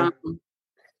 Uh-huh.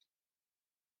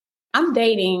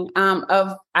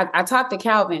 I talked to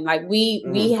Calvin. Like we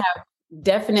Mm-hmm. have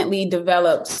definitely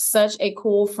developed such a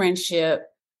cool friendship.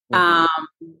 Mm-hmm.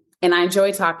 And I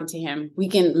enjoy talking to him. We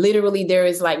can literally, there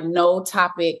is like no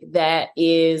topic that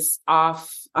is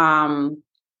off,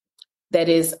 that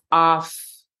is off.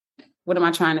 What am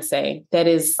I trying to say? That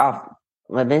is, Off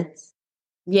limits?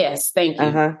 yes, thank you.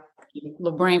 Uh-huh.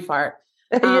 Little brain fart.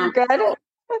 You're good.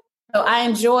 So I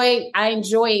enjoy,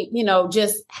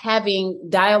 just having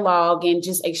dialogue and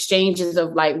just exchanges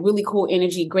of like really cool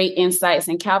energy, great insights.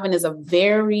 And Calvin is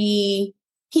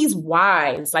he's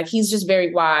wise, like he's just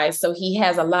very wise. So he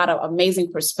has a lot of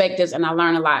amazing perspectives, and I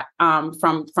learn a lot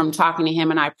from talking to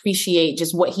him. And I appreciate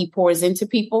just what he pours into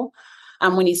people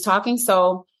when he's talking.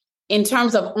 So in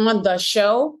terms of on the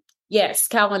show, yes,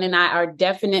 Calvin and I are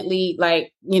definitely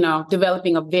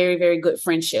developing a very, very good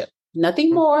friendship.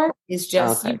 Nothing more. It's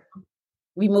just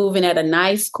we moving at a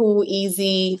nice, cool,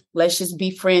 easy, let's just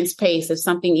be friends pace. If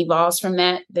something evolves from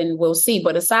that, then we'll see.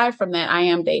 But aside from that, I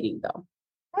am dating though.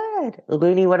 Good.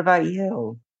 Lunie, what about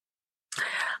you?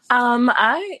 As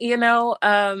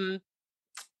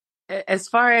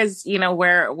far as,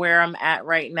 where I'm at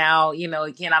right now,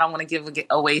 again, I don't want to give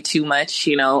away too much,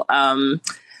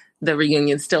 the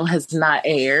reunion still has not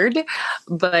aired,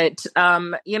 but,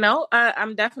 I'm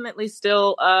definitely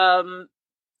still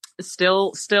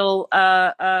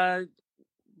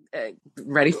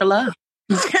ready for love.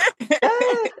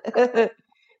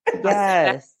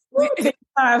 Yes. Take your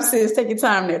time, sis. Take your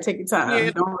time there. Take your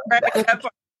time. Yeah,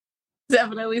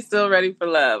 definitely still ready for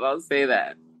love. I'll say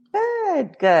that.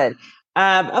 Good.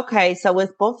 Okay. So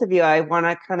with both of you, I want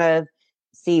to kind of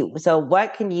see, so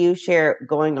what can you share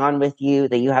going on with you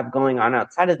that you have going on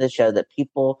outside of the show that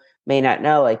people may not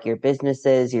know, like your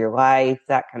businesses, your life,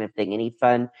 that kind of thing? Any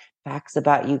fun facts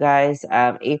about you guys?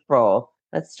 April,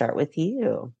 let's start with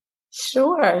you.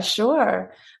 Sure. So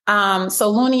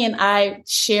Lunie and I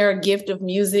share a gift of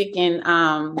music, and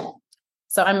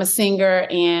so I'm a singer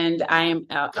and I am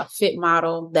a fit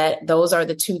model. Those are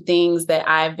the two things that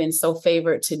I've been so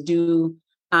favored to do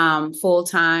full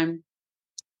time.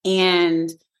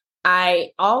 And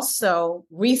I also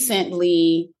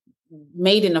recently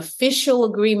made an official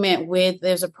agreement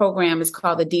there's a program, it's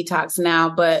called the Detox Now,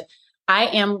 but I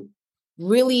am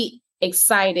really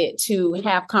excited to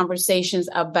have conversations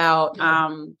about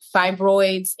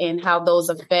fibroids and how those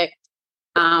affect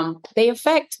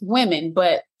women,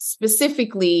 but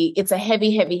specifically it's a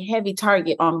heavy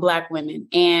target on Black women,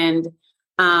 and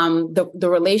the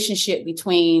relationship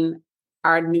between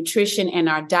our nutrition and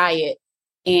our diet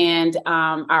and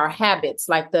our habits,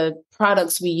 like the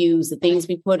products we use, the things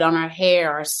we put on our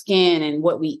hair, our skin, and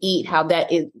what we eat, how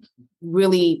that it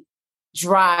really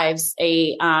drives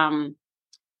a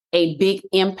big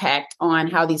impact on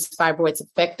how these fibroids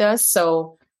affect us.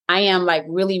 So I am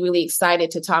really, really excited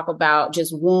to talk about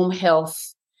just womb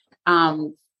health,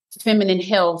 feminine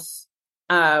health,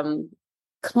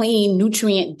 clean,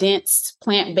 nutrient dense,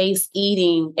 plant-based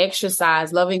eating,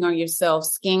 exercise, loving on yourself,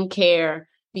 skincare,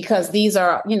 because these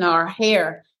are, our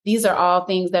hair, these are all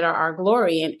things that are our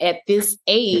glory. And at this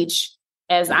age,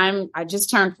 I just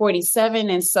turned 47.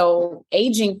 And so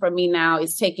aging for me now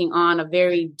is taking on a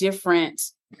very different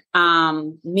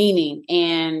meaning.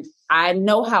 And I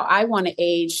know how I want to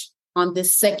age on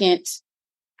this second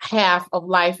half of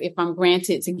life if I'm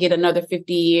granted to get another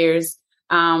 50 years.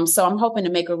 So I'm hoping to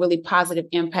make a really positive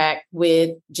impact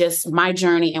with just my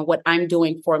journey and what I'm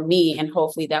doing for me. And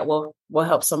hopefully that will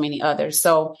help so many others.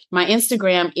 So my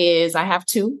Instagram I have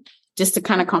two, just to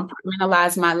kind of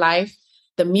compartmentalize my life.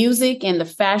 The music and the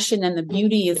fashion and the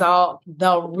beauty is all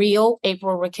the real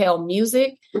April RaQuel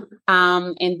music.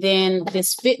 And then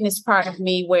this fitness part of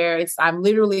me where I'm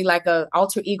literally like a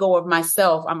alter ego of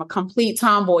myself. I'm a complete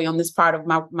tomboy on this part of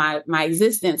my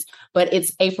existence, but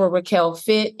it's April RaQuel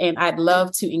Fit. And I'd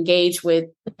love to engage with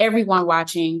everyone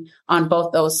watching on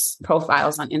both those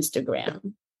profiles on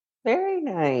Instagram. Very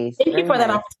nice. Thank you for that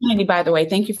opportunity, by the way.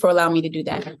 Thank you for allowing me to do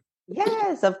that.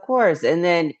 Yes, of course. And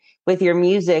then with your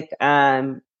music,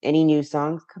 any new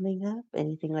songs coming up?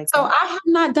 Anything like that? So I have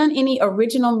not done any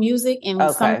original music in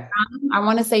some time. I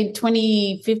want to say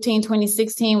 2015,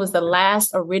 2016 was the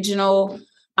last original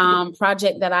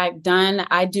project that I've done.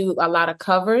 I do a lot of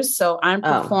covers. So I'm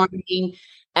performing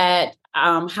at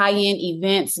high-end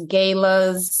events,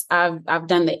 galas. I've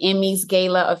done the Emmys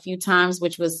gala a few times,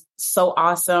 which was so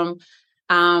awesome.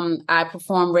 I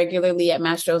perform regularly at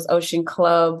Mastro's Ocean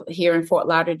Club here in Fort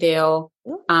Lauderdale,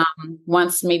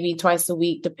 once, maybe twice a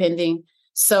week, depending.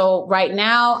 So right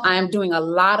now I'm doing a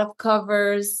lot of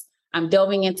covers. I'm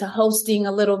delving into hosting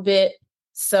a little bit.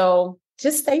 So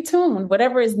just stay tuned.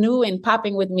 Whatever is new and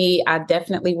popping with me, I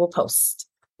definitely will post.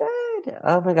 Good.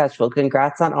 Oh my gosh. Well,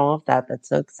 congrats on all of that. That's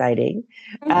so exciting.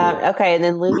 Okay. And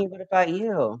then Lunie, what about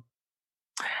you?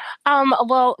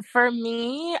 Well, for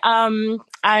me, I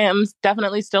am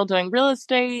definitely still doing real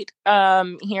estate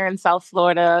here in South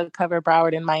Florida, cover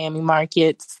Broward and Miami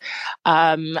markets.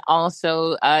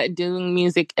 Also doing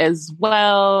music as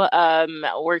well,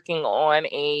 working on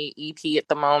a EP at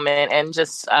the moment, and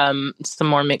just some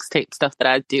more mixtape stuff that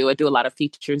I do. I do a lot of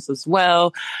features as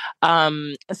well.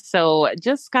 So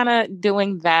just kind of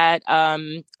doing that.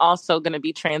 Also going to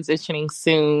be transitioning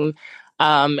soon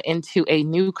into a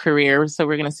new career. So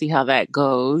we're going to see how that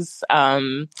goes.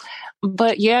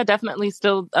 But yeah, definitely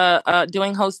still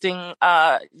doing hosting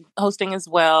as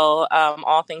well.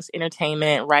 All things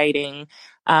entertainment, writing.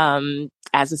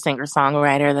 As a singer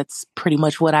songwriter, that's pretty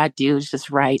much what I do, is just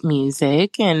write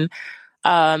music. And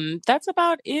that's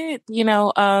about it,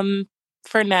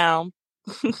 for now.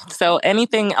 So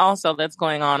anything also that's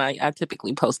going on, I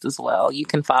typically post as well. You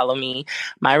can follow me.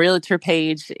 My realtor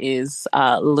page is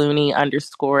Lunie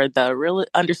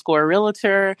 _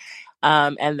 realtor.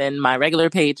 And then my regular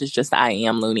page is just I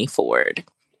am Lunie Forde.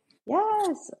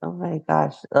 Yes. Oh my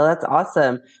gosh. Oh, that's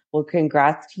awesome. Well,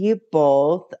 congrats to you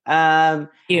both. And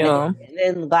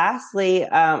then lastly,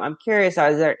 I'm curious,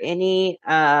 are there any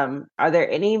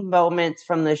moments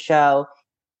from the show,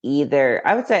 either,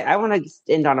 I would say I want to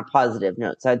end on a positive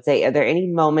note. So I'd say, are there any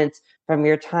moments from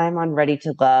your time on Ready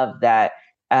to Love that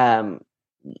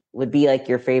would be like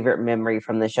your favorite memory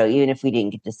from the show, even if we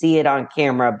didn't get to see it on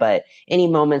camera, but any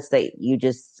moments that you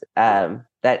just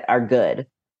that are good?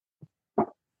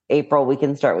 April, we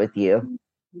can start with you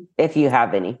if you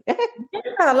have any.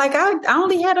 Yeah, like I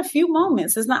only had a few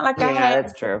moments. It's not like I had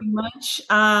that's true. much.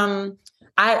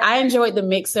 I enjoyed the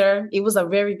mixer. It was a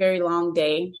very, very long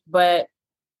day, but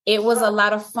it was a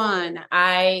lot of fun.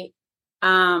 It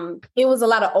was a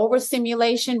lot of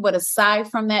overstimulation, but aside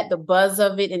from that, the buzz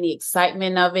of it and the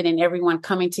excitement of it and everyone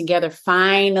coming together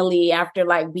finally after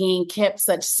like being kept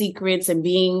such secrets and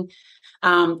being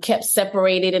kept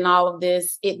separated and all of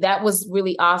this, that was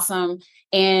really awesome.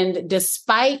 And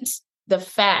despite the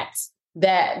fact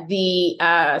that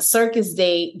the circus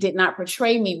date did not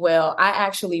portray me well, I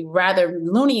actually rather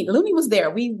Lunie was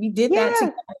there. We did that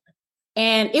together.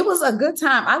 And it was a good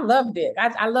time. I loved it.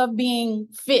 I love being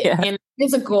fit and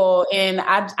physical. And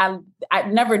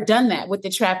I'd never done that with the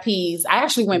trapeze. I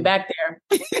actually went back there.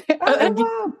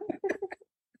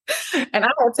 And I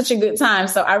had such a good time.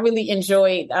 So I really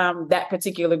enjoyed that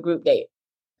particular group date.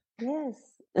 Yes.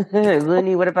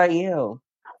 Lunie, what about you?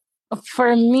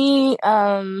 For me,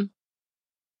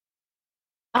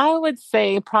 I would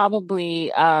say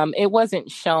probably it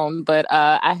wasn't shown, but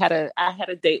I had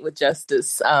a date with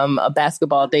Justice, a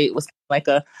basketball date. Was like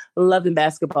a love and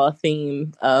basketball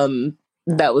theme.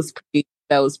 That was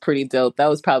pretty dope. That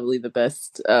was probably the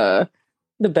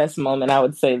best moment, I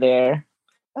would say, there.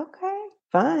 Okay,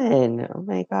 fun. Oh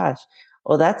my gosh.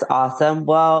 Well, that's awesome.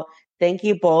 Well, thank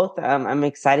you both. I'm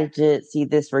excited to see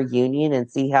this reunion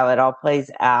and see how it all plays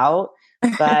out.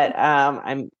 But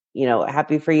I'm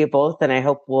happy for you both, and I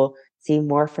hope we'll see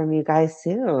more from you guys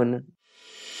soon.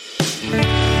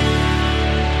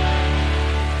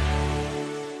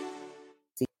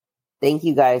 Thank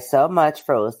you guys so much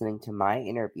for listening to my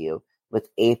interview with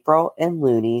April and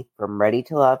Lunie from Ready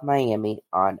to Love Miami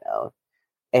on OWN.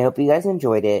 I hope you guys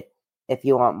enjoyed it. If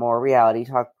you want more reality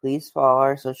talk, please follow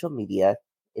our social media.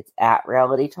 It's at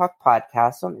Reality Talk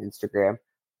Podcast on Instagram,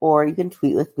 or you can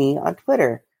tweet with me on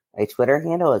Twitter. My Twitter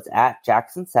handle is at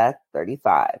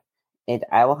JacksonSeth35. And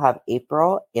I will have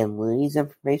April and Lunie's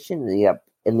information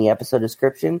in the episode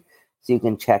description, so you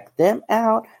can check them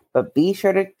out. But be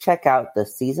sure to check out the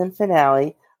season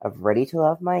finale of Ready to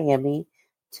Love Miami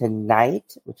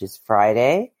tonight, which is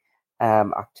Friday,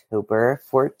 October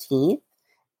 14th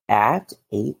at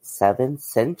 8/7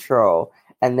 Central.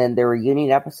 And then the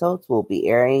reunion episodes will be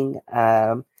airing,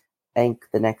 I think,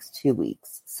 the next 2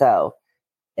 weeks. So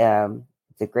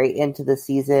it's a great end to the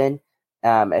season.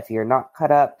 If you're not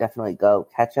caught up, definitely go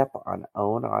catch up on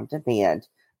OWN on demand.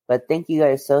 But thank you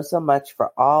guys so much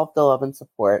for all of the love and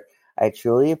support. I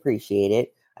truly appreciate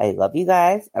it. I love you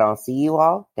guys, and I'll see you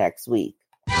all next week.